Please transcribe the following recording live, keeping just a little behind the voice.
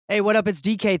Hey, what up? It's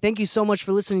DK. Thank you so much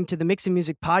for listening to the Mixing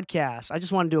Music podcast. I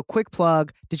just want to do a quick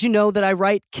plug. Did you know that I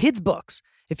write kids' books?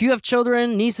 If you have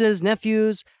children, nieces,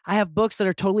 nephews, I have books that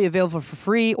are totally available for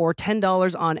free or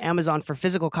 $10 on Amazon for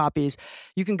physical copies.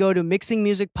 You can go to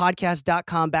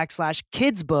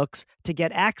mixingmusicpodcast.com/kidsbooks to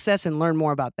get access and learn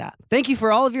more about that. Thank you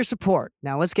for all of your support.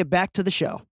 Now let's get back to the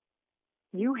show.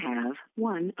 You have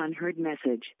one unheard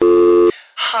message.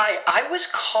 Hi, I was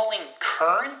calling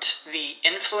Current, the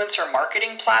influencer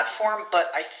marketing platform,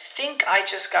 but I think I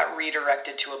just got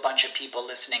redirected to a bunch of people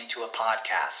listening to a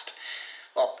podcast.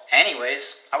 Well,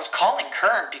 anyways, I was calling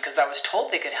Current because I was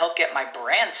told they could help get my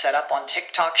brand set up on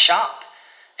TikTok Shop,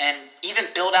 and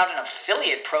even build out an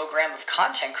affiliate program of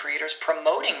content creators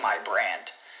promoting my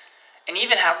brand, and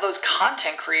even have those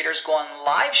content creators go on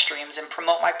live streams and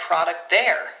promote my product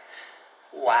there.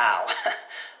 Wow,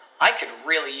 I could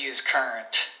really use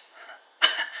Current.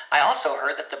 I also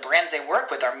heard that the brands they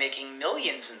work with are making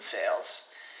millions in sales.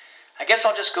 I guess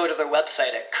I'll just go to their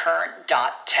website at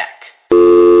current.tech.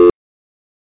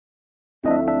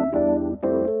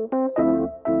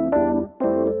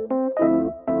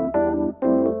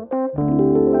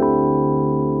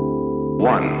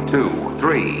 One, two,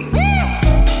 three.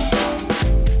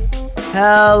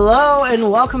 Hello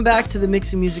and welcome back to the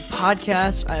Mixing Music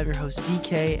podcast. I am your host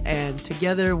DK, and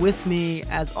together with me,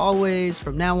 as always,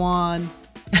 from now on,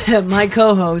 my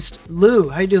co-host Lou.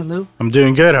 How you doing, Lou? I'm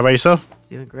doing good. How about yourself?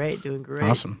 Doing great.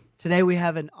 Awesome. Today we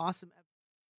have an awesome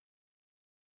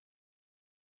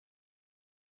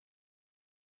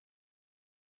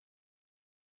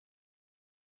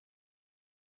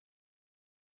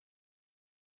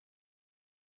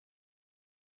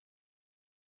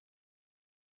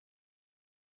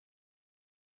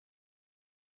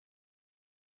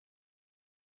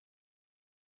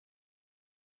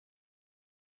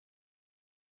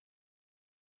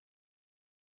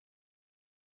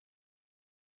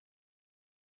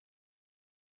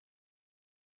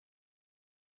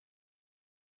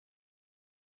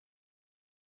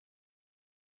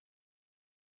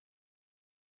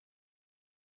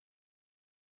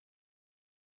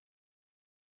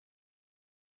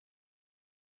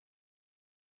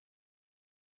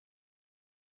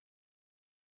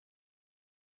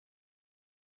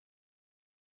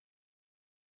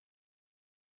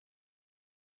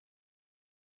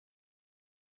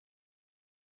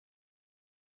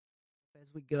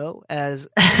as we go, as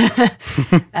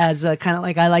kind of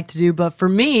like I like to do. But for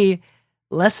me,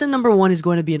 lesson number one is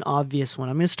going to be an obvious one.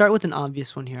 I'm going to start with an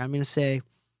obvious one here. I'm going to say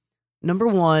number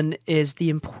one is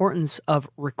the importance of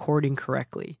recording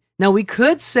correctly. Now, we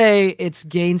could say it's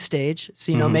gain stage,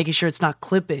 so, making sure it's not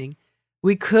clipping.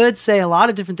 We could say a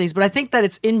lot of different things, but I think that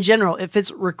it's in general, if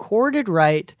it's recorded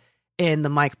right in the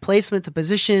mic placement, the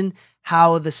position,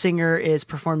 how the singer is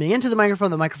performing into the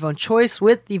microphone choice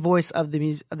with the voice of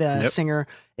the singer,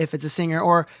 if it's a singer,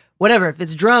 or whatever. If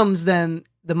it's drums, then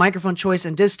the microphone choice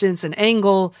and distance and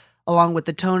angle, along with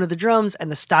the tone of the drums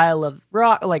and the style of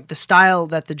rock, like the style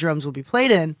that the drums will be played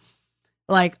in.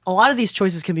 Like, a lot of these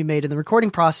choices can be made in the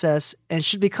recording process and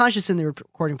should be conscious in the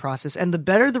recording process. And the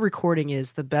better the recording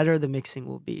is, the better the mixing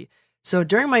will be. So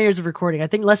during my years of recording, I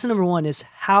think lesson number one is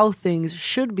how things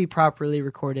should be properly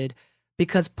recorded,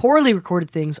 because poorly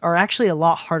recorded things are actually a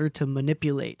lot harder to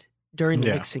manipulate during the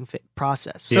mixing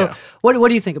process. So what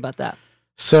do you think about that?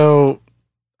 So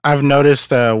I've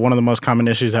noticed one of the most common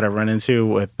issues that I run into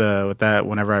with that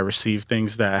whenever I receive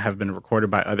things that have been recorded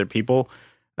by other people.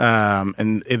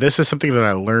 And this is something that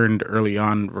I learned early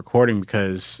on recording,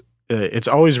 because it's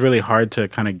always really hard to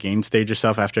kind of gain stage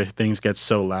yourself after things get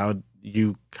so loud.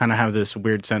 You kind of have this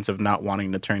weird sense of not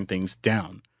wanting to turn things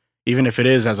down, even if it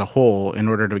is as a whole, in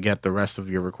order to get the rest of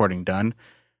your recording done.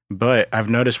 But I've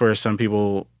noticed where some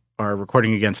people are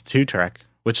recording against 2-track,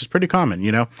 which is pretty common.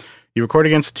 You record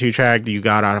against a 2-track that you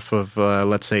got off of,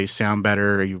 let's say, Sound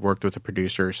Better, or you worked with a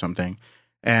producer or something,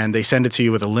 and they send it to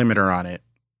you with a limiter on it.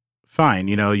 Fine,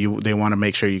 they want to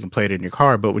make sure you can play it in your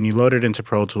car, but when you load it into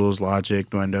Pro Tools, Logic,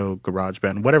 Nuendo,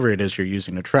 GarageBand, whatever it is you're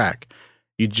using to track,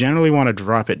 you generally want to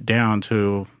drop it down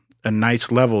to a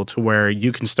nice level to where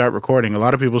you can start recording. A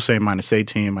lot of people say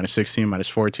 -18, -16,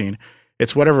 -14.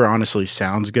 It's whatever honestly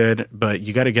sounds good, but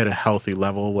you got to get a healthy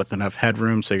level with enough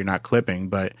headroom so you're not clipping,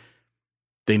 but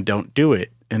they don't do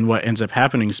it. And what ends up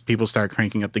happening is people start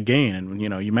cranking up the gain. And,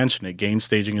 you mentioned it, gain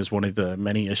staging is one of the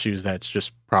many issues that's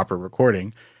just proper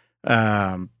recording.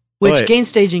 Which gain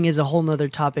staging is a whole nother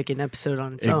topic and episode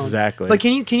on its own. Exactly. But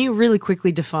can you really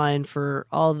quickly define for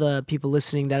all the people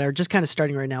listening that are just kind of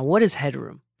starting right now, what is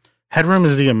headroom? Headroom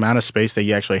is the amount of space that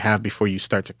you actually have before you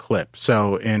start to clip.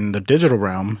 So in the digital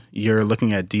realm, you're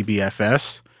looking at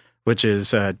dBFS, which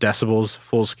is decibels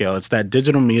full scale. It's that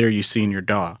digital meter you see in your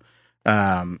DAW.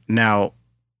 Now,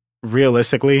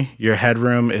 realistically, your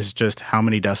headroom is just how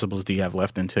many decibels do you have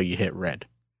left until you hit red.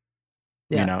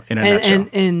 Yeah. You know, in a nutshell. And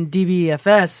in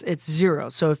DBFS, it's 0.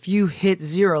 So if you hit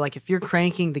 0, like if you're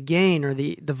cranking the gain or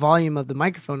the volume of the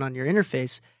microphone on your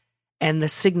interface and the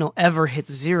signal ever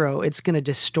hits 0, it's going to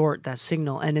distort that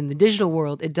signal. And in the digital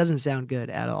world, it doesn't sound good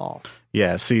at all.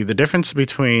 Yeah, see, the difference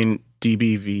between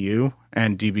dBVU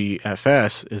and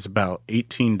DBFS is about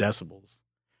 18 decibels.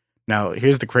 Now,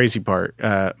 here's the crazy part.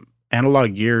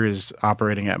 Analog gear is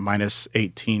operating at minus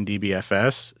 18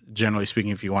 dBFS, generally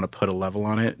speaking, if you want to put a level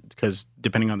on it, because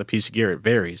depending on the piece of gear, it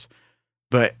varies.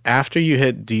 But after you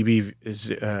hit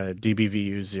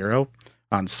dBVU 0,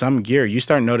 on some gear, you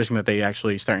start noticing that they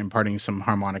actually start imparting some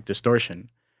harmonic distortion.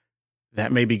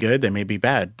 That may be good, they may be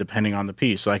bad, depending on the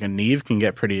piece. Like a Neve can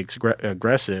get pretty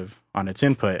aggressive on its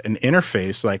input. An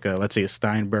interface, like let's say a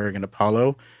Steinberg and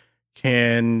Apollo,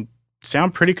 can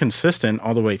sound pretty consistent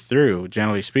all the way through,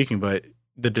 generally speaking, but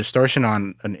the distortion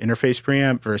on an interface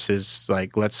preamp versus,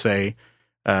 like, let's say,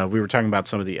 we were talking about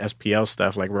some of the SPL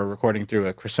stuff, like we're recording through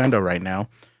a Crescendo right now.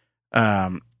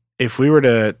 If we were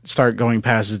to start going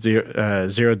past 0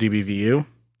 dBVU,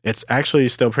 it's actually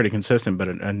still pretty consistent, but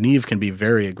a Neve can be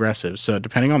very aggressive. So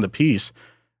depending on the piece,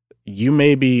 you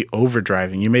may be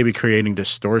overdriving, you may be creating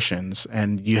distortions,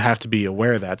 and you have to be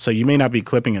aware of that. So you may not be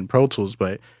clipping in Pro Tools,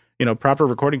 but you know, proper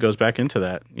recording goes back into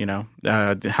that. You know,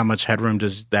 how much headroom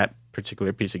does that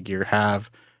particular piece of gear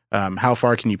have? How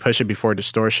far can you push it before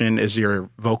distortion? Is your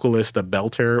vocalist a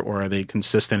belter, or are they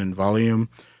consistent in volume?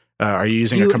 Are you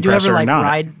using a compressor do you ever, or not?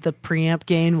 ride the preamp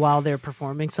gain while they're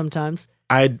performing sometimes?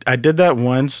 I did that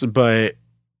once, but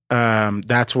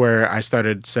that's where I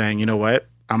started saying, you know what?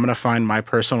 I'm going to find my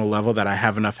personal level that I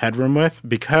have enough headroom with,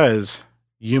 because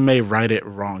you may write it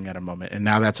wrong at a moment. And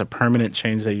now that's a permanent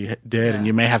change that you did, and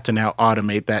you may have to now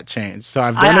automate that change. So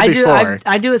I've done it before.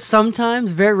 I do it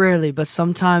sometimes, very rarely, but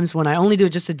sometimes when I only do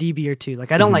it just a dB or 2.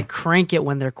 Like I don't like crank it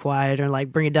when they're quiet or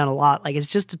like bring it down a lot. Like it's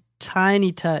just a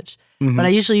tiny touch. But I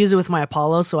usually use it with my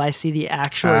Apollo, so I see the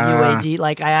actual UAD.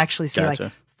 Like I actually see like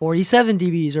 47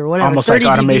 dBs or whatever. Almost like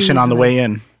automation on the way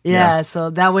in. Yeah,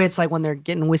 so that way it's like when they're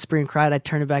getting whispery and quiet, I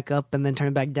turn it back up and then turn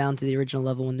it back down to the original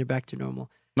level when they're back to normal.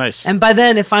 Nice. And by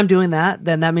then, if I'm doing that,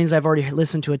 then that means I've already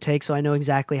listened to a take, so I know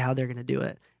exactly how they're going to do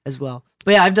it as well.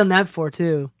 But yeah, I've done that before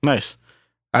too. Nice.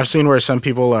 I've seen where some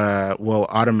people will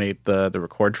automate the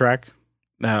record track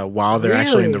while they're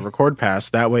actually in the record pass.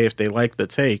 That way, if they like the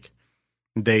take,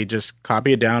 they just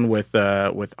copy it down with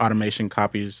automation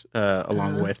copies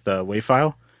along with the WAV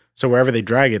file. So wherever they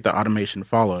drag it, the automation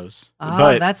follows. Oh,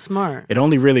 but that's smart. It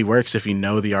only really works if you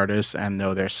know the artist and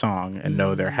know their song and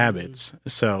know their habits.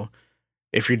 So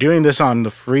if you're doing this on the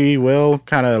free will,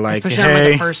 kind of like, especially on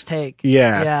like the first take.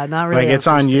 Yeah, not really. Like it's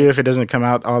on you if it doesn't come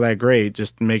out all that great.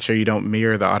 Just make sure you don't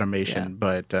mirror the automation.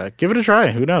 But give it a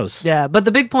try. Who knows? Yeah, but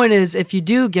the big point is if you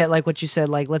do get like what you said,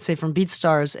 like let's say from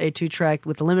BeatStars, a 2-track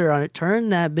with a limiter on it, turn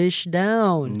that bitch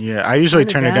down. Yeah, I usually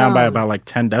turn it down by about like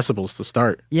 10 decibels to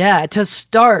start. Yeah, to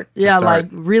start. Like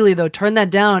really though, turn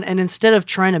that down. And instead of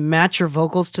trying to match your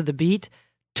vocals to the beat,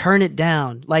 turn it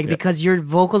down, like because your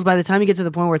vocals, by the time you get to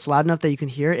the point where it's loud enough that you can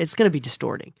hear it, it's going to be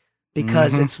distorting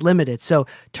because it's limited. So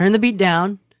turn the beat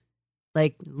down,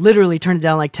 like literally turn it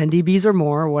down like 10 dBs or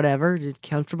more, or whatever,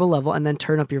 comfortable level, and then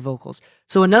turn up your vocals.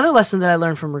 So another lesson that I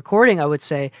learned from recording, I would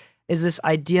say, is this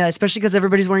idea, especially because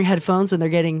everybody's wearing headphones and they're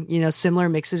getting, similar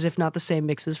mixes, if not the same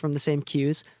mixes from the same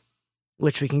cues,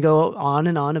 which we can go on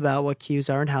and on about what cues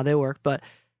are and how they work, but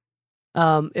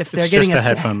if they're getting just a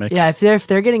headphone mix. if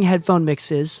they're getting headphone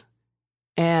mixes,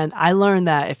 and I learned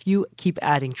that if you keep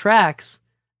adding tracks,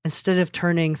 instead of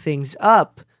turning things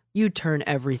up, you turn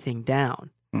everything down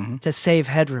to save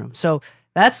headroom. So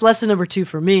that's lesson number 2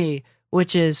 for me,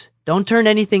 which is don't turn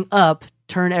anything up,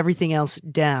 turn everything else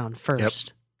down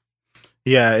first.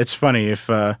 Yeah, it's funny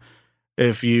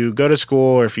if you go to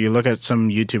school or if you look at some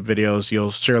YouTube videos,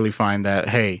 you'll surely find that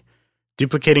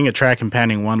duplicating a track and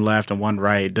panning one left and one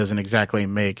right doesn't exactly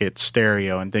make it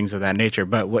stereo and things of that nature.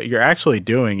 But what you're actually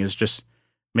doing is just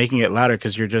making it louder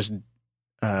because you're just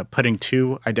putting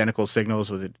 2 identical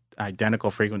signals with identical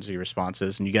frequency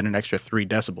responses, and you get an extra 3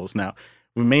 decibels. Now,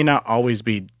 we may not always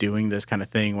be doing this kind of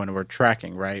thing when we're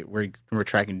tracking, right? We're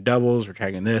tracking doubles, we're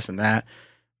tracking this and that.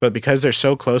 But because they're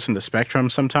so close in the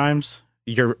spectrum sometimes,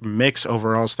 your mix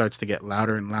overall starts to get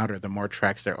louder and louder the more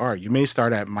tracks there are. You may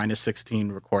start at minus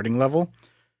 16 recording level,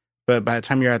 but by the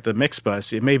time you're at the mix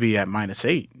bus, it may be at minus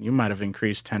 8. You might have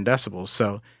increased 10 decibels.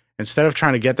 So instead of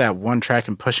trying to get that one track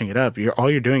and pushing it up, all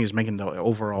you're doing is making the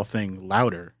overall thing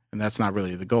louder, and that's not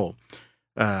really the goal.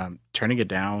 turning it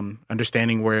down,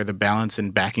 understanding where the balance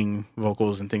and backing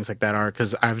vocals and things like that are.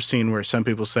 Because I've seen where some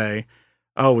people say,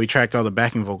 oh, we tracked all the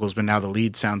backing vocals, but now the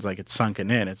lead sounds like it's sunken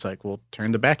in. It's like, well,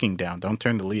 turn the backing down. Don't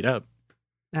turn the lead up.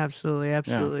 Absolutely.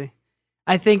 Absolutely. Yeah.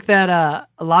 I think that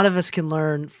a lot of us can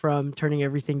learn from turning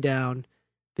everything down,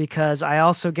 because I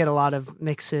also get a lot of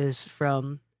mixes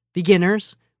from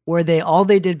beginners where all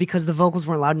they did, because the vocals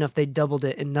weren't loud enough, they doubled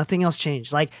it and nothing else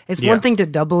changed. Like, it's one thing to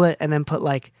double it and then put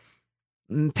like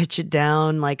pitch it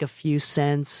down like a few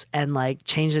cents and like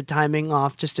change the timing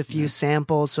off just a few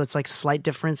samples, so it's like slight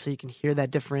difference so you can hear that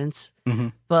difference. Mm-hmm.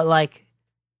 But like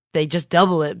they just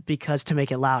double it because to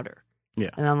make it louder. Yeah.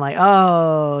 And I'm like,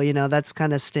 oh, that's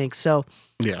kind of stinks. So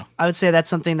yeah, I would say that's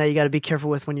something that you got to be careful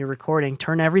with when you're recording.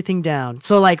 Turn everything down.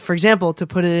 So like, for example, to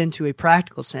put it into a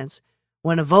practical sense,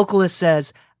 when a vocalist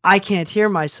says, I can't hear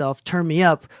myself, turn me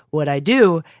up, what I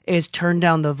do is turn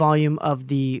down the volume of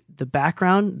the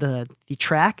background, the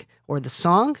track or the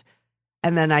song,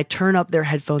 and then I turn up their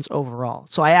headphones overall.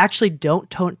 So I actually don't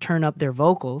turn up their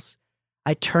vocals.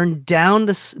 I turn down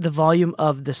the volume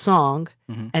of the song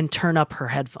and turn up her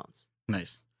headphones.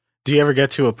 Nice. Do you ever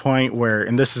get to a point where,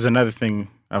 and this is another thing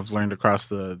I've learned across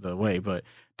the way, but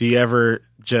do you ever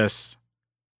just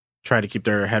try to keep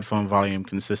their headphone volume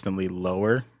consistently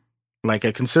lower? Like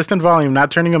a consistent volume, not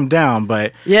turning them down,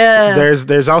 but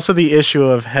there's also the issue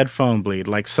of headphone bleed.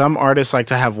 Like some artists like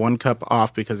to have one cup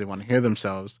off because they want to hear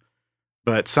themselves,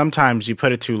 but sometimes you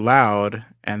put it too loud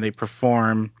and they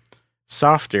perform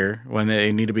softer when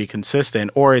they need to be consistent,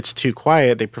 or it's too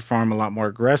quiet, they perform a lot more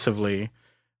aggressively.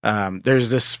 There's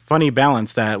this funny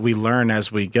balance that we learn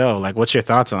as we go. Like, what's your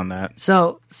thoughts on that?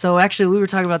 So actually, we were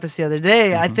talking about this the other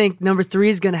day. I think number 3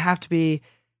 is going to have to be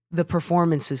the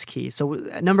performance is key. So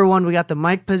number 1, we got the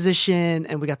mic position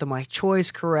and we got the mic choice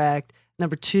correct.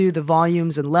 Number 2, the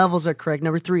volumes and levels are correct.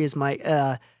 Number 3 is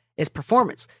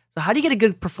performance. So how do you get a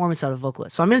good performance out of a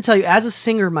vocalist? So I'm going to tell you, as a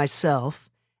singer myself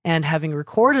and having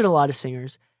recorded a lot of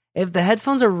singers, if the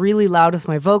headphones are really loud with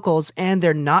my vocals and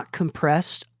they're not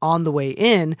compressed on the way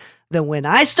in, then when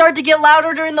I start to get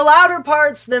louder during the louder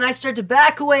parts, then I start to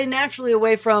back away naturally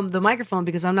away from the microphone,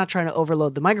 because I'm not trying to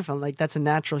overload the microphone. Like, that's a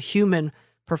natural human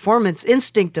performance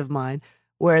instinct of mine,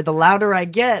 where the louder I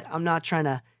get, I'm not trying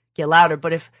to get louder.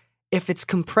 But if it's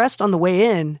compressed on the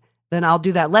way in, then I'll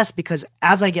do that less, because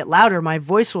as I get louder, my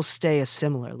voice will stay a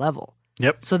similar level.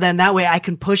 Yep. So then that way I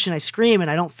can push and I scream and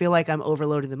I don't feel like I'm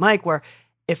overloading the mic, where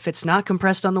if it's not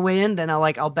compressed on the way in, then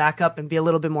I'll back up and be a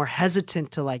little bit more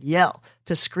hesitant to like yell,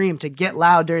 to scream, to get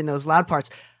loud during those loud parts.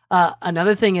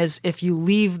 Another thing is, if you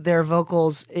leave their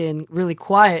vocals in really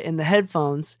quiet in the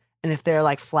headphones, and if they're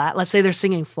like flat, let's say they're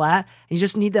singing flat, and you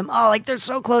just need them, like they're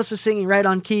so close to singing right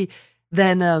on key,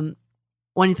 then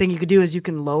one thing you could do is you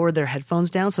can lower their headphones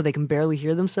down so they can barely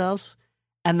hear themselves.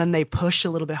 And then they push a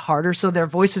little bit harder. So their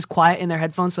voice is quiet in their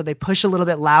headphones, so they push a little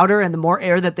bit louder, and the more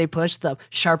air that they push, the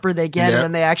sharper they get, and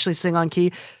then they actually sing on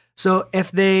key. So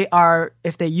if they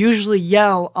usually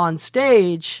yell on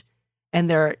stage and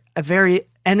they're a very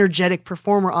energetic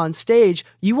performer on stage,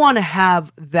 you want to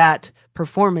have that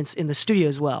performance in the studio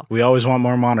as well. We always want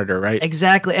more monitor, right?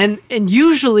 Exactly. And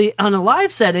usually on a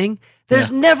live setting, there's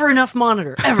never enough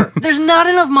monitor, ever. There's not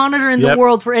enough monitor in the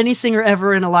world for any singer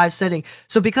ever in a live setting.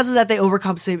 So because of that, they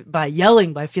overcompensate by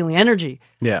yelling, by feeling energy.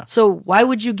 Yeah. So why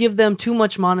would you give them too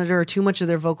much monitor or too much of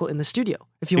their vocal in the studio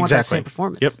if you want that same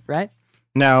performance, right?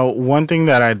 Now, one thing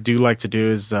that I do like to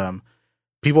do is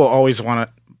people always want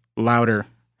louder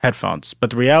headphones,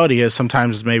 but the reality is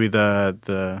sometimes maybe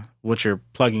the what you're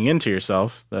plugging into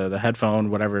yourself, the headphone,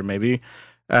 whatever it may be,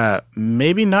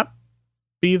 maybe not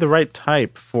be the right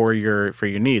type for your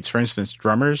needs. For instance,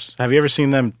 drummers, have you ever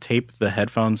seen them tape the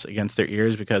headphones against their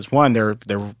ears? Because one, they're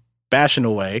bashing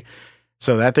away,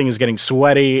 so that thing is getting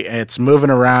sweaty, it's moving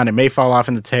around, it may fall off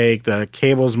in the take, the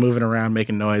cable's moving around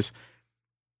making noise.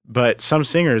 But some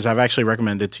singers I've actually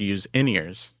recommended to use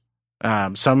in-ears.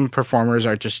 Some performers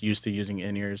are just used to using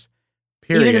in-ears,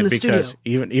 period. Even in the studio.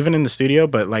 Even in the studio,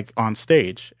 but like on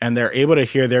stage, and they're able to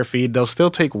hear their feed. They'll still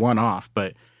take one off,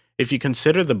 but if you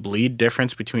consider the bleed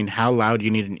difference between how loud you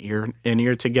need an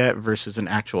in-ear to get versus an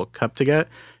actual cup to get,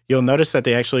 you'll notice that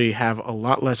they actually have a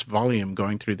lot less volume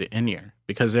going through the in-ear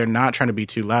because they're not trying to be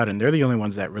too loud, and they're the only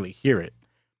ones that really hear it.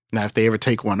 Now, if they ever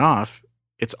take one off,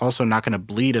 it's also not going to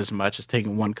bleed as much as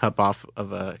taking one cup off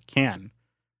of a can,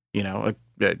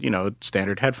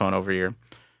 standard headphone over ear.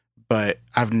 But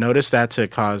I've noticed that to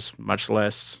cause much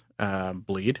less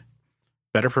bleed,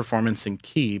 better performance in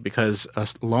key, because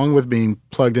along with being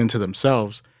plugged into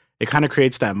themselves, it kind of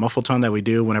creates that muffled tone that we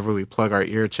do whenever we plug our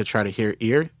ear to try to hear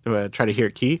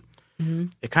key.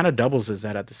 it kind of doubles as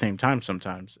that at the same time.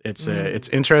 Sometimes it's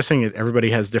interesting.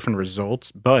 Everybody has different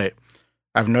results, but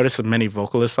I've noticed that many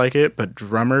vocalists like it, but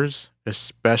drummers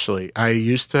especially. I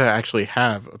used to actually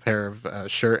have a pair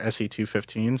of Shure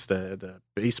SE215s, the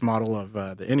base model of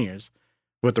the in-ears,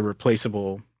 with the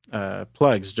replaceable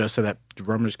plugs, just so that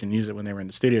drummers can use it when they were in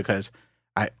the studio, because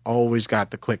I always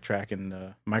got the click track in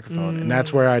the microphone. And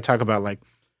that's where I talk about like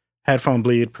headphone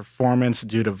bleed, performance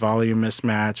due to volume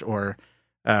mismatch, or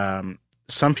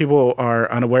some people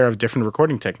are unaware of different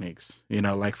recording techniques,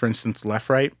 like for instance, left,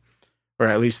 right, or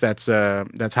at least that's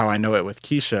how I know it with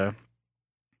Keisha.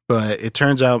 But it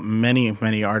turns out many,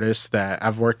 many artists that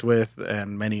I've worked with,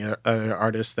 and many other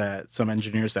artists that some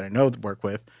engineers that I know work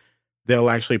with, they'll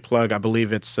actually plug, I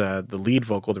believe it's the lead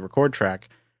vocal, the record track,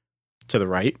 to the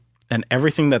right, and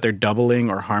everything that they're doubling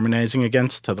or harmonizing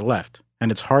against to the left.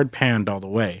 And it's hard panned all the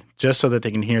way, just so that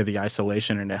they can hear the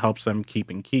isolation, and it helps them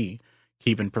keep in key,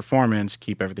 keep in performance,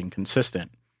 keep everything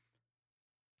consistent.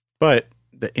 But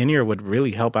the in-ear would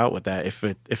really help out with that if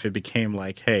it became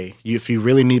like, hey, if you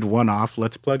really need one off,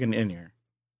 let's plug an in-ear.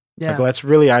 Yeah. Like, let's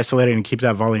really isolate it and keep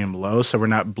that volume low so we're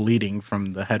not bleeding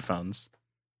from the headphones.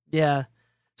 Yeah.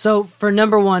 So for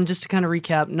number one, just to kind of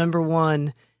recap, number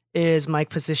one is mic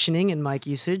positioning and mic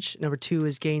usage. Number two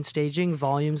is gain staging,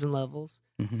 volumes and levels.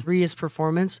 3 is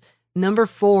performance. Number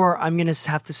 4, I'm going to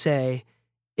have to say,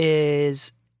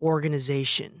 is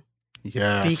organization.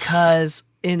 Yes. Because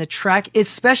in a track,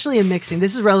 especially in mixing,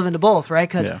 this is relevant to both, right?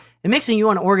 Because in mixing, you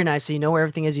want to organize so you know where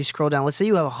everything is. You scroll down. Let's say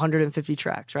you have 150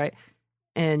 tracks, right?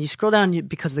 And you scroll down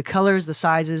because of the colors, the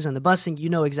sizes, and the busing, you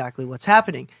know exactly what's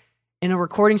happening. In a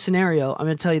recording scenario, I'm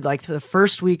going to tell you, like the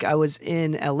first week I was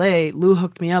in LA, Lou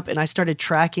hooked me up and I started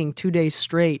tracking 2 days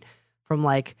straight from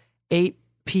like 8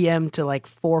 p.m. to like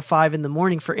 4 or 5 in the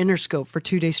morning for Interscope for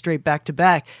 2 days straight back to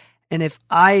back. And if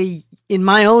in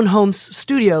my own home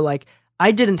studio, like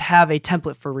I didn't have a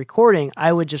template for recording,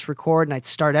 I would just record and I'd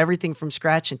start everything from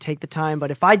scratch and take the time. But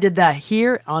if I did that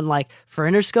here on like for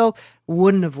Interscope,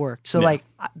 wouldn't have worked. So like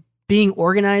being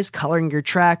organized, coloring your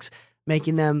tracks,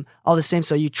 making them all the same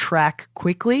so you track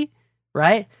quickly,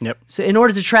 right? Yep. So in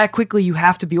order to track quickly, you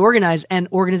have to be organized, and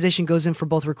organization goes in for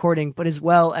both recording, but as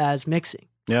well as mixing.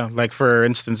 Yeah, like for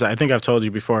instance, I think I've told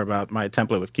you before about my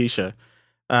template with Keisha.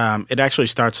 It actually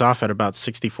starts off at about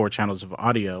 64 channels of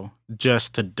audio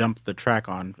just to dump the track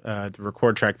on. The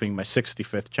record track being my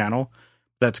 65th channel.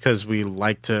 That's because we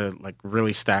like to like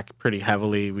really stack pretty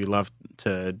heavily. We love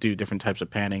to do different types of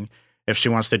panning. If she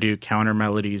wants to do counter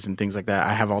melodies and things like that,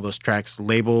 I have all those tracks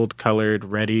labeled, colored,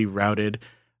 ready, routed.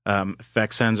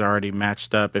 Effect sends are already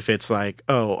matched up. If it's like,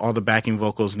 oh, all the backing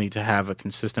vocals need to have a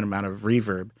consistent amount of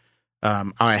reverb,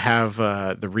 I have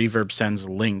the reverb sends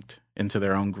linked into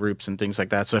their own groups and things like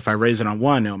that. So if I raise it on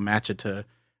one, it'll match it to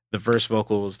the verse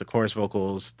vocals, the chorus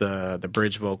vocals, the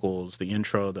bridge vocals, the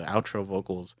intro, the outro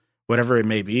vocals, whatever it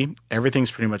may be. Everything's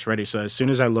pretty much ready. So as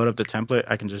soon as I load up the template,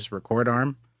 I can just record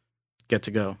arm, get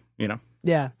to go,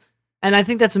 Yeah. And I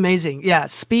think that's amazing. Yeah.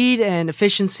 Speed and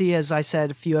efficiency, as I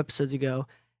said a few episodes ago,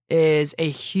 is a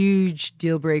huge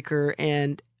deal breaker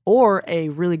or a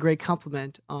really great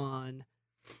compliment on,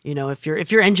 if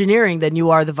you're engineering, then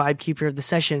you are the vibe keeper of the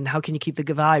session. How can you keep the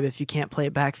vibe if you can't play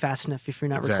it back fast enough, if you're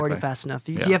not recording fast enough?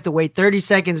 If you have to wait 30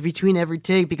 seconds between every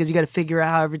take because you got to figure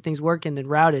out how everything's working and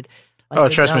routed.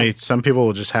 Trust me, some people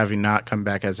will just have you not come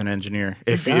back as an engineer.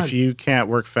 If you can't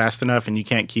work fast enough and you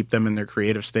can't keep them in their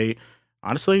creative state,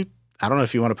 honestly, I don't know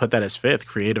if you want to put that as 5th,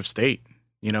 creative state,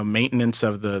 maintenance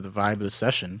of the vibe of the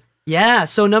session. Yeah.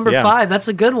 So number 5, that's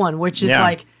a good one, which is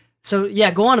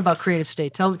go on about creative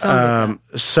state. Tell me about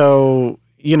that. So,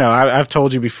 I've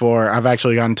told you before, I've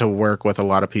actually gotten to work with a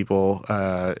lot of people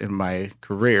in my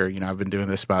career. I've been doing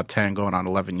this about 10, going on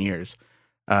 11 years.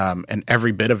 And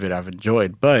every bit of it I've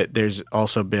enjoyed, but there's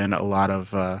also been a lot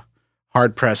of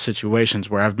hard-pressed situations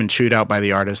where I've been chewed out by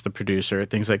the artist, the producer,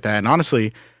 things like that. And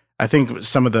honestly, I think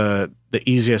some of the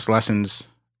easiest lessons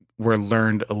were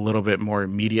learned a little bit more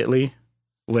immediately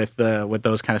with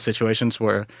those kind of situations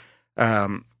where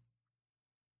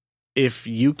if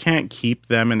you can't keep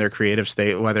them in their creative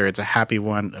state, whether it's a happy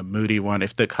one, a moody one,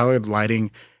 if the colored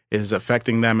lighting is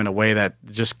affecting them in a way that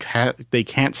they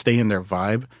can't stay in their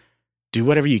vibe, do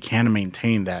whatever you can to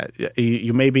maintain that.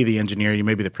 You may be the engineer, you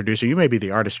may be the producer, you may be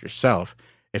the artist yourself.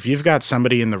 If you've got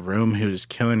somebody in the room who's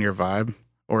killing your vibe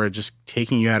or just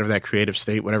taking you out of that creative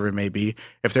state, whatever it may be,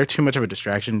 if they're too much of a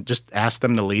distraction, just ask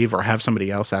them to leave or have somebody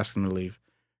else ask them to leave.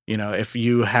 If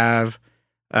you have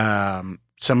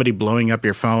somebody blowing up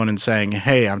your phone and saying,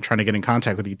 hey, I'm trying to get in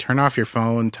contact with you, turn off your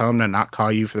phone, tell them to not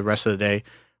call you for the rest of the day,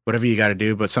 whatever you got to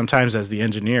do. But sometimes as the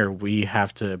engineer, we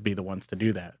have to be the ones to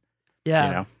do that.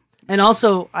 Yeah. And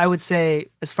also, I would say,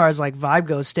 as far as like vibe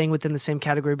goes, staying within the same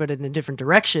category but in a different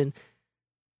direction,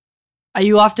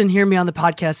 you often hear me on the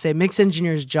podcast say mix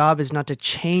engineer's job is not to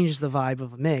change the vibe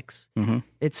of a mix. Mm-hmm.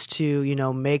 It's to,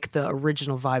 make the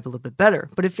original vibe a little bit better.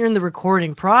 But if you're in the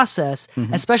recording process,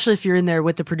 especially if you're in there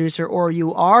with the producer or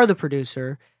you are the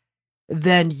producer,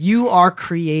 then you are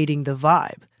creating the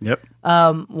vibe. Yep.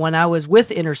 When I was with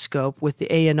Interscope, with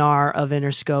the A&R of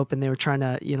Interscope, and they were trying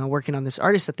to, working on this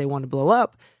artist that they wanted to blow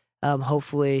up,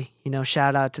 hopefully,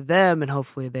 shout out to them, and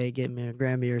hopefully they get me a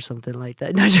Grammy or something like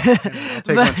that. I'll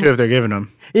take one too if they're giving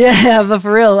them. Yeah, but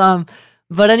for real.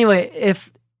 But anyway,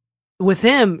 with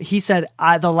him, he said,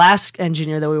 the last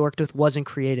engineer that we worked with wasn't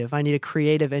creative. I need a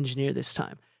creative engineer this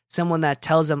time. Someone that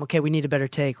tells them, okay, we need a better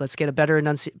take. Let's get a better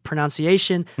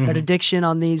pronunciation, better diction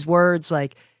on these words.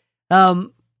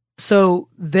 So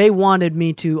they wanted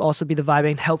me to also be the vibe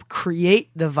and help create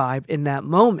the vibe in that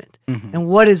moment. And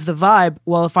what is the vibe?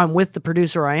 Well, if I'm with the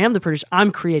producer or I am the producer,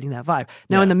 I'm creating that vibe.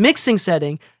 Now, in the mixing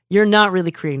setting, you're not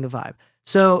really creating the vibe.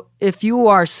 So if you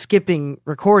are skipping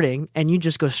recording and you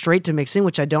just go straight to mixing,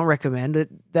 which I don't recommend,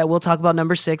 that we'll talk about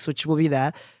number 6, which will be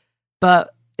that.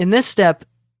 But in this step,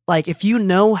 like if you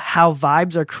know how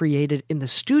vibes are created in the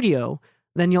studio,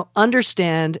 then you'll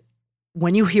understand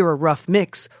when you hear a rough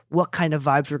mix, what kind of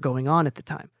vibes were going on at the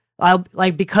time.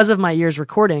 Because of my years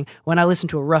recording, when I listen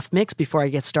to a rough mix before I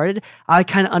get started, I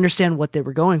kind of understand what they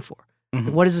were going for.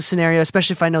 What is the scenario,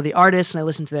 especially if I know the artist and I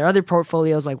listen to their other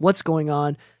portfolios, like what's going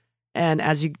on. And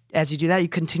as you do that, you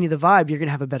continue the vibe, you're going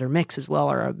to have a better mix as well,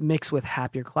 or a mix with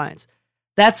happier clients.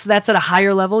 That's at a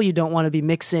higher level. You don't want to be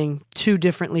mixing too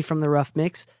differently from the rough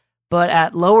mix. But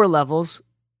at lower levels,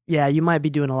 yeah, you might be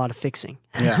doing a lot of fixing.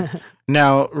 Yeah.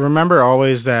 Now, remember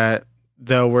always that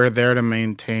though we're there to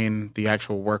maintain the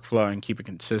actual workflow and keep it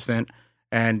consistent.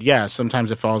 And yeah,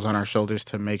 sometimes it falls on our shoulders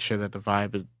to make sure that the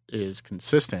vibe is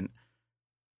consistent.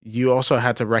 You also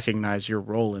had to recognize your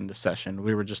role in the session.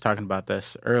 We were just talking about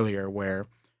this earlier where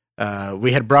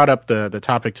we had brought up the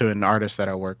topic to an artist that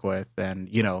I work with. And,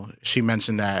 she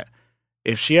mentioned that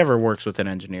if she ever works with an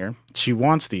engineer, she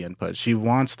wants the input. She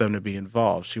wants them to be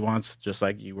involved. She wants, just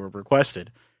like you were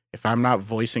requested, if I'm not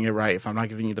voicing it right, if I'm not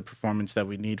giving you the performance that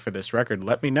we need for this record,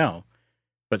 let me know.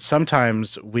 But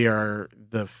sometimes we are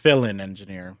the fill-in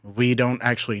engineer. We don't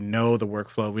actually know the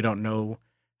workflow. We don't know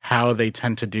how they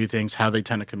tend to do things, how they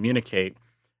tend to communicate.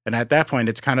 And at that point,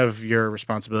 it's kind of your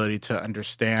responsibility to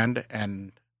understand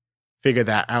and figure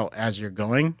that out as you're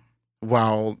going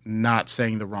while not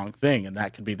saying the wrong thing. And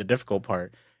that could be the difficult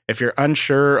part. If you're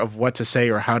unsure of what to say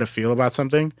or how to feel about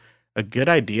something, a good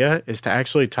idea is to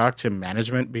actually talk to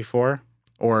management before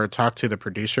or talk to the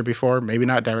producer before, maybe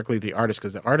not directly the artist,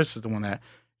 because the artist is the one that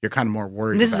you're kind of more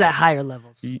worried This about. is at higher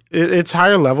levels. It's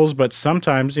higher levels, but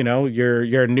sometimes,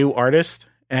 you're a new artist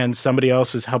and somebody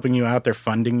else is helping you out. They're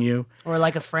funding you. Or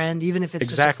like a friend, even if it's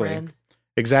just a friend.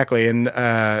 Exactly.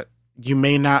 And you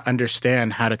may not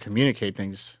understand how to communicate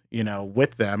things,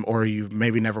 with them, or you've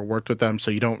maybe never worked with them, so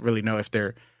you don't really know if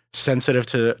they're sensitive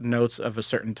to notes of a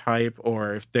certain type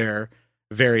or if they're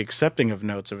very accepting of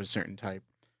notes of a certain type.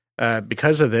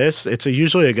 Because of this, it's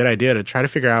usually a good idea to try to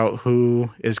figure out who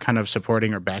is kind of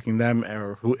supporting or backing them,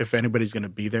 or who, if anybody's going to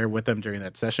be there with them during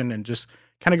that session, and just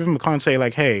kind of give them a call and say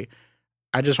like, hey,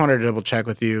 I just wanted to double check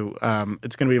with you.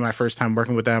 It's going to be my first time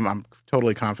working with them. I'm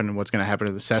totally confident in what's going to happen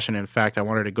in the session. In fact, I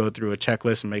wanted to go through a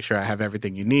checklist and make sure I have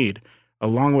everything you need.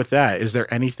 Along with that, is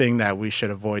there anything that we should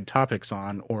avoid topics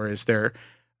on, or is there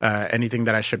anything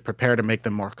that I should prepare to make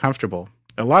them more comfortable?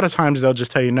 A lot of times they'll just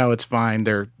tell you, no, it's fine.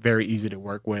 They're very easy to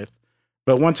work with.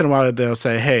 But once in a while they'll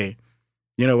say, hey,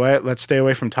 you know what? Let's stay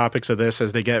away from topics of this,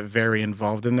 as they get very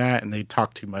involved in that and they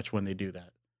talk too much when they do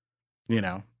that.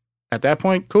 At that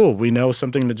point, cool. We know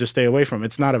something to just stay away from.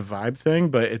 It's not a vibe thing,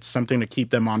 but it's something to keep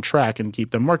them on track and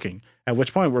keep them working. At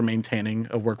which point we're maintaining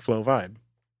a workflow vibe.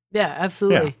 Yeah,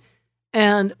 absolutely. Yeah.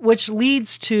 And which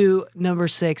leads to number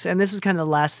 6. And this is kind of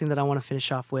the last thing that I want to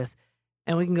finish off with.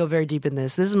 And we can go very deep in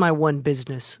this. This is my one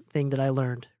business thing that I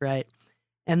learned, right?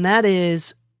 And that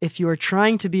is, if you are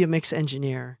trying to be a mix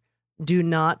engineer, do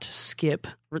not skip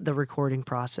the recording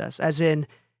process. As in,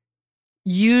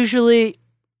 usually,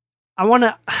 I want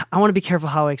to be careful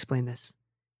how I explain this.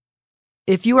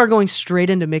 If you are going straight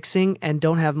into mixing and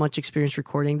don't have much experience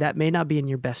recording, that may not be in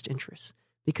your best interest,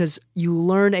 because you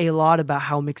learn a lot about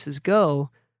how mixes go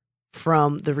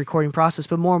from the recording process.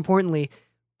 But more importantly,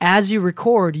 as you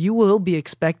record, you will be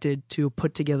expected to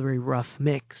put together a rough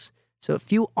mix. So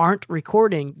if you aren't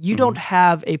recording, you don't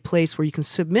have a place where you can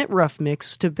submit rough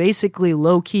mix to basically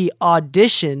low-key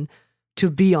audition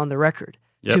to be on the record,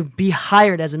 to be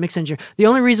hired as a mix engineer. The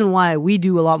only reason why we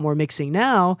do a lot more mixing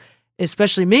now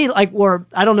especially me, like, or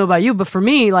I don't know about you, but for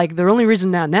me, like, the only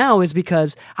reason now is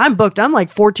because I'm booked. I'm like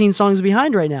 14 songs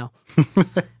behind right now.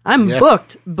 I'm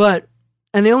booked,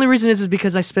 and the only reason is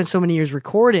because I spent so many years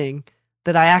recording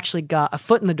that I actually got a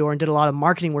foot in the door and did a lot of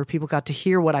marketing where people got to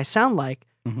hear what I sound like.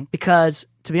 Because,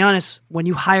 to be honest, when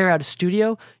you hire out a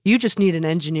studio, you just need an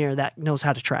engineer that knows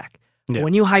how to track. Yeah.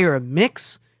 When you hire a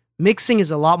mixing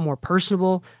is a lot more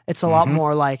personable. It's a lot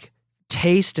more like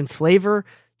taste and flavor.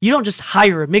 You don't just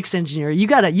hire a mix engineer. You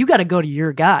gotta go to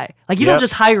your guy. Like, you don't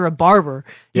just hire a barber.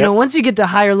 You know, once you get to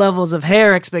higher levels of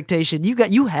hair expectation,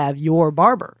 you have your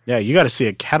barber. Yeah, you got to see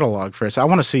a catalog first. I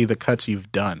want to see the cuts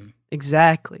you've done.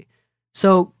 Exactly.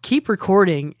 So keep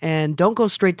recording and don't go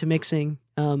straight to mixing.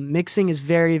 Mixing is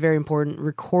very, very important.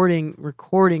 Recording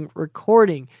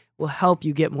will help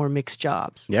you get more mixed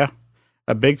jobs. Yeah.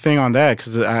 A big thing on that,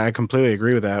 because I completely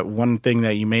agree with that. One thing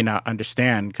that you may not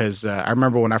understand, because I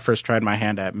remember when I first tried my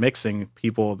hand at mixing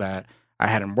people that I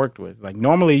hadn't worked with. Like,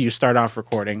 normally you start off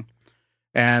recording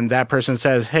and that person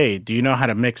says, hey, do you know how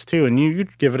to mix too? And you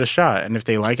give it a shot. And if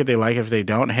they like it, they like it. If they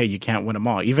don't, hey, you can't win them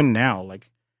all. Even now, like,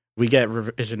 we get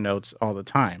revision notes all the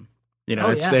time. You know,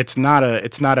 it's not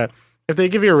a, if they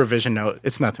give you a revision note,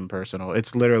 it's nothing personal.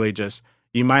 It's literally just,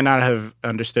 you might not have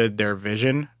understood their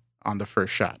vision on the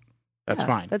first shot. That's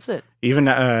fine. That's it. Even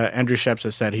Andrew Sheps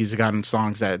has said he's gotten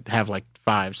songs that have like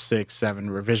 5, 6, 7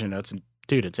 revision notes. And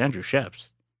dude, it's Andrew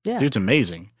Sheps. Yeah. Dude's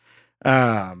amazing.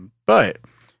 But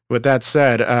with that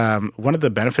said, one of the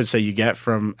benefits that you get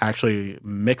from actually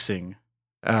mixing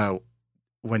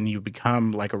when you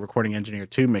become like a recording engineer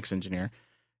to mix engineer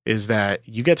is that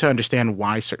you get to understand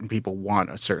why certain people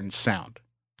want a certain sound.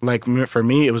 Like, for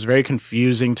me, it was very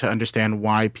confusing to understand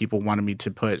why people wanted me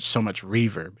to put so much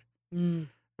reverb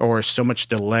or so much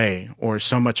delay or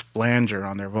so much flanger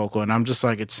on their vocal. And I'm just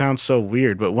like, it sounds so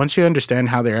weird. But once you understand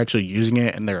how they're actually using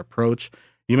it and their approach,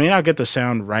 you may not get the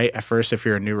sound right at first if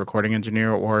you're a new recording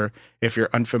engineer or if you're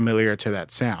unfamiliar to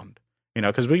that sound. You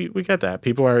know, because we get that.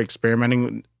 People are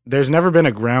experimenting. There's never been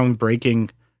a groundbreaking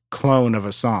clone of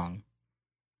a song.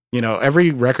 You know,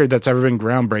 every record that's ever been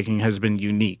groundbreaking has been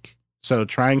unique. So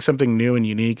trying something new and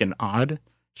unique and odd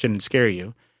shouldn't scare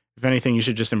you. If anything, you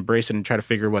should just embrace it and try to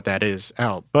figure what that is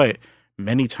out. But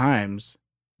many times,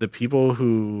 the people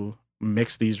who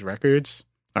mix these records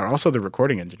are also the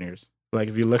recording engineers. Like,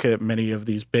 if you look at many of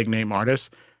these big name artists,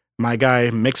 my guy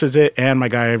mixes it and my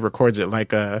guy records it. Like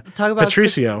Talk about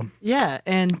Patricio.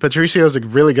 And Patricio is a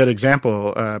really good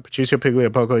example. Patricio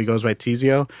Pigliapoco, he goes by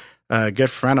Tizio. A good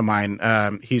friend of mine.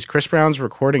 He's Chris Brown's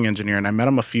recording engineer, and I met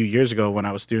him a few years ago when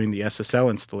I was doing the SSL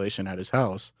installation at his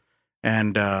house.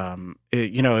 And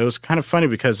it was kind of funny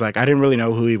because, like, I didn't really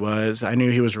know who he was. I knew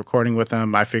he was recording with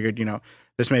them. I figured, you know,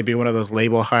 this may be one of those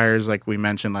label hires, like we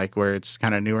mentioned, like where it's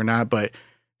kind of new or not. But,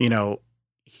 you know,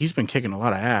 he's been kicking a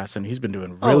lot of ass and he's been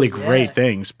doing really great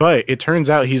things. But it turns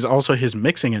out he's also his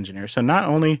mixing engineer. So not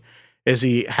only is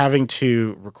he having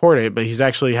to record it, but he's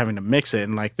actually having to mix it.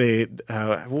 And like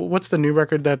what's the new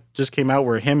record that just came out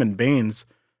where him and Baines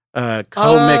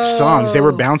co-mixed songs? They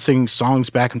were bouncing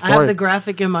songs back and forth. I have the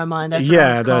graphic in my mind.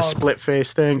 Yeah, the split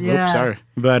face thing. Yeah. Oops, sorry.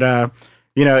 But,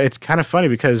 you know, it's kind of funny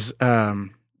because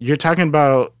you're talking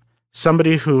about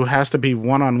somebody who has to be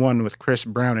one-on-one with Chris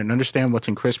Brown and understand what's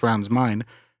in Chris Brown's mind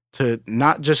to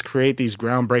not just create these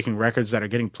groundbreaking records that are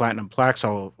getting platinum plaques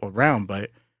all around,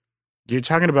 but you're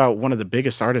talking about one of the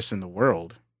biggest artists in the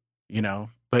world, you know,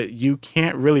 but you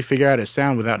can't really figure out his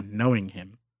sound without knowing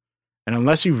him. And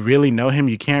unless you really know him,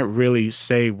 you can't really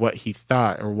say what he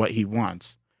thought or what he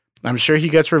wants. I'm sure he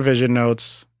gets revision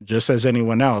notes just as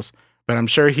anyone else, but I'm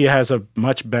sure he has a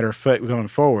much better foot going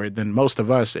forward than most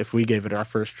of us if we gave it our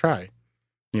first try,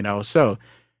 you know? So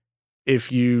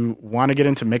if you want to get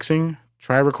into mixing,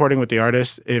 try recording with the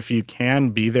artist. If you can,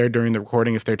 be there during the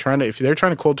recording. If they're trying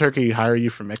to cold turkey hire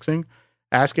you for mixing,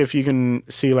 ask if you can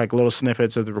see like little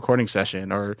snippets of the recording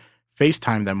session or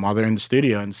FaceTime them while they're in the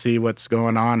studio and see what's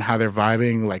going on, how they're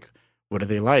vibing, like what do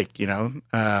they like, you know?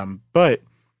 But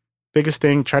biggest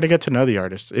thing, try to get to know the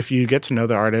artist. If you get to know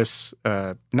the artist,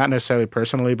 not necessarily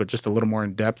personally, but just a little more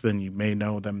in depth than you may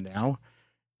know them now,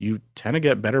 you tend to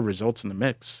get better results in the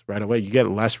mix right away. You get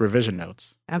less revision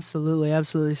notes. Absolutely,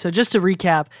 absolutely. So just to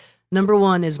recap, number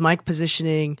 1 is mic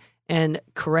positioning and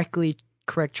correct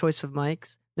choice of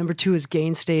mics. Number 2 is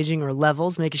gain staging or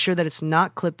levels, making sure that it's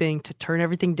not clipping to turn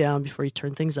everything down before you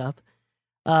turn things up.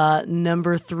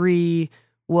 Number 3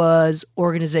 was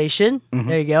organization. Mm-hmm.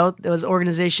 There you go. There was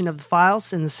organization of the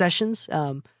files and the sessions.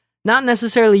 Not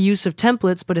necessarily use of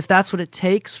templates, but if that's what it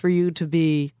takes for you to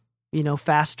be, you know,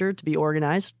 faster, to be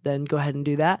organized, then go ahead and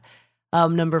do that.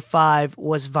 Number 5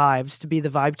 was vibes, to be the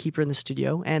vibe keeper in the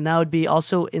studio. And that would be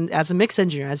also as a mix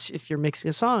engineer, as if you're mixing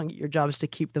a song, your job is to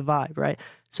keep the vibe, right?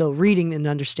 So reading and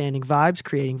understanding vibes,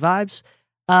 creating vibes.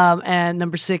 And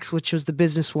number 6, which was the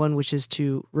business one, which is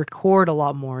to record a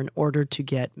lot more in order to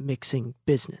get mixing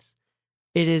business.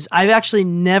 I've actually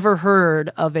never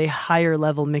heard of a higher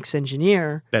level mix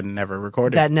engineer That never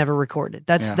recorded.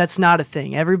 That's not a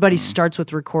thing. Everybody starts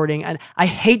with recording. And I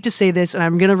hate to say this, and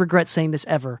I'm going to regret saying this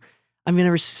ever. I'm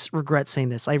going to regret saying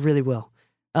this. I really will.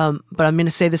 But I'm going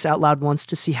to say this out loud once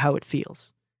to see how it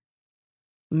feels.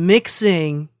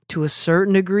 Mixing, to a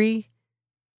certain degree,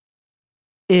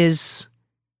 is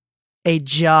a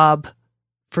job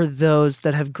for those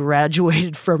that have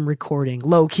graduated from recording,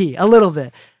 low key, a little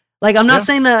bit. Like, I'm not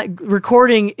saying that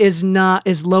recording is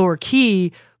lower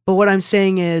key, but what I'm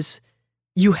saying is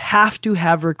you have to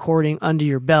have recording under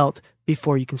your belt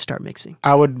before you can start mixing.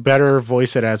 I would better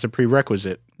voice it as a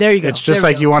prerequisite. There you go. It's just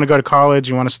like you want to go to college,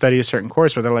 you want to study a certain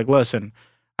course, but they're like, listen,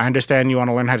 I understand you want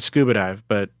to learn how to scuba dive,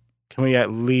 but can we at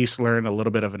least learn a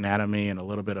little bit of anatomy and a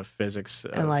little bit of physics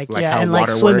and how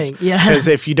water swimming? works? Yeah. Because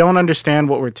if you don't understand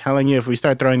what we're telling you, if we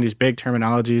start throwing these big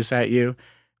terminologies at you,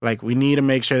 like, we need to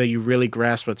make sure that you really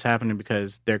grasp what's happening,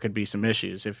 because there could be some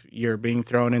issues. If you're being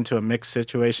thrown into a mixed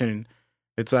situation,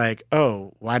 it's like,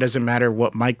 oh, why does it matter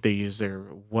what mic they use or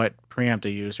what preamp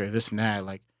they use or this and that?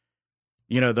 Like,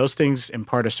 those things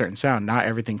impart a certain sound. Not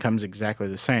everything comes exactly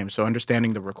the same. So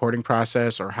understanding the recording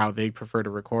process or how they prefer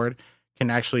to record can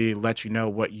actually let you know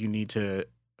what you need to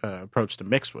approach the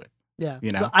mix with. Yeah.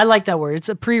 So I like that word. It's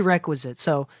a prerequisite.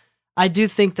 So I do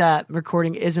think that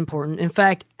recording is important. In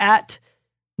fact, at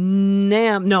it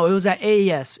was at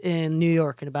AES in New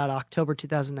York in about October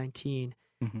 2019.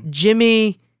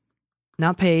 Jimmy,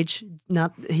 not Page,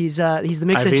 he's the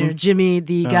mix engineer. Jimmy,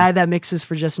 the guy that mixes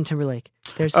for Justin Timberlake.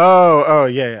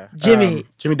 Yeah. Jimmy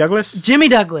Douglas? Jimmy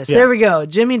Douglas. Yeah. There we go.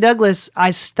 Jimmy Douglas.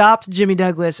 I stopped Jimmy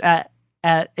Douglas at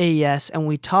AES and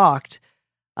we talked.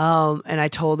 And I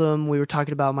told him, we were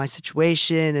talking about my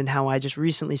situation and how I just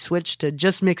recently switched to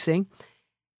just mixing.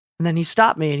 And then he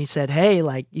stopped me and he said, hey,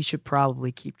 like, you should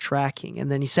probably keep tracking.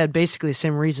 And then he said basically the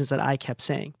same reasons that I kept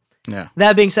saying. Yeah.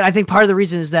 That being said, I think part of the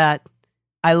reason is that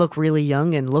I look really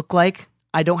young and look like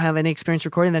I don't have any experience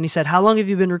recording. And then he said, how long have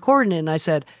you been recording it? And I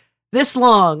said, this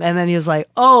long. And then he was like,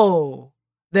 oh,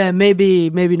 then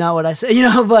maybe not what I said,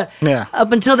 but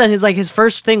up until then, his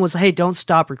first thing was, hey, don't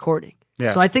stop recording. Yeah.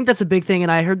 So I think that's a big thing.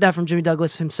 And I heard that from Jimmy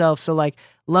Douglas himself. So like,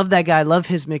 love that guy, love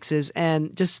his mixes,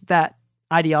 and just that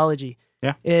ideology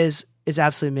is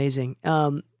absolutely amazing.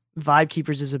 Vibe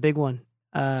Keepers is a big one.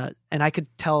 And I could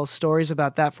tell stories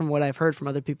about that from what I've heard from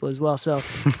other people as well. So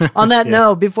on that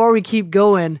note, before we keep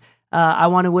going, I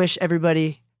want to wish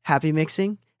everybody happy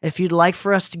mixing. If you'd like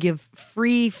for us to give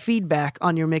free feedback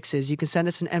on your mixes, you can send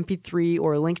us an MP3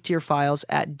 or a link to your files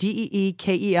at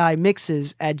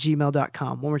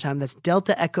deekeimixes@gmail.com. One more time, that's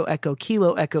Delta Echo Echo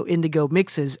Kilo Echo Indigo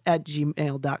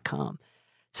Mixes@gmail.com.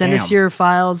 Send us your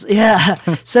files. Yeah.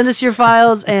 Send us your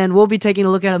files and we'll be taking a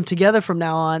look at them together from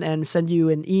now on and send you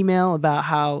an email about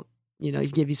how,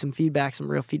 give you some feedback,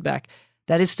 some real feedback.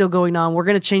 That is still going on. We're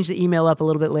going to change the email up a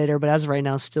little bit later, but as of right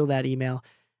now, still that email.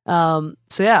 On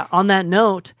that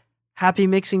note, happy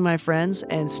mixing, my friends,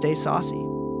 and stay saucy.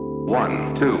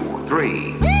 1, 2,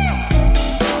 3.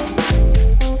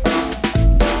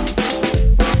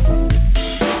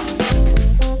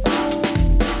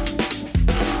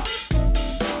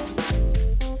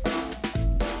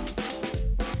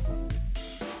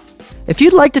 If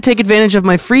you'd like to take advantage of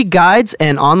my free guides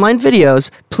and online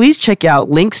videos, please check out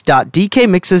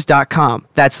links.dekeimixes.com.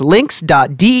 That's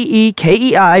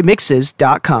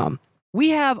links.dekeimixes.com.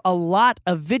 We have a lot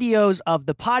of videos of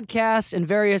the podcast and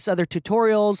various other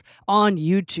tutorials on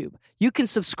YouTube. You can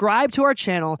subscribe to our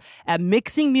channel at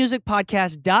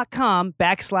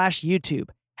mixingmusicpodcast.com/YouTube.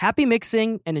 Happy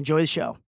mixing and enjoy the show.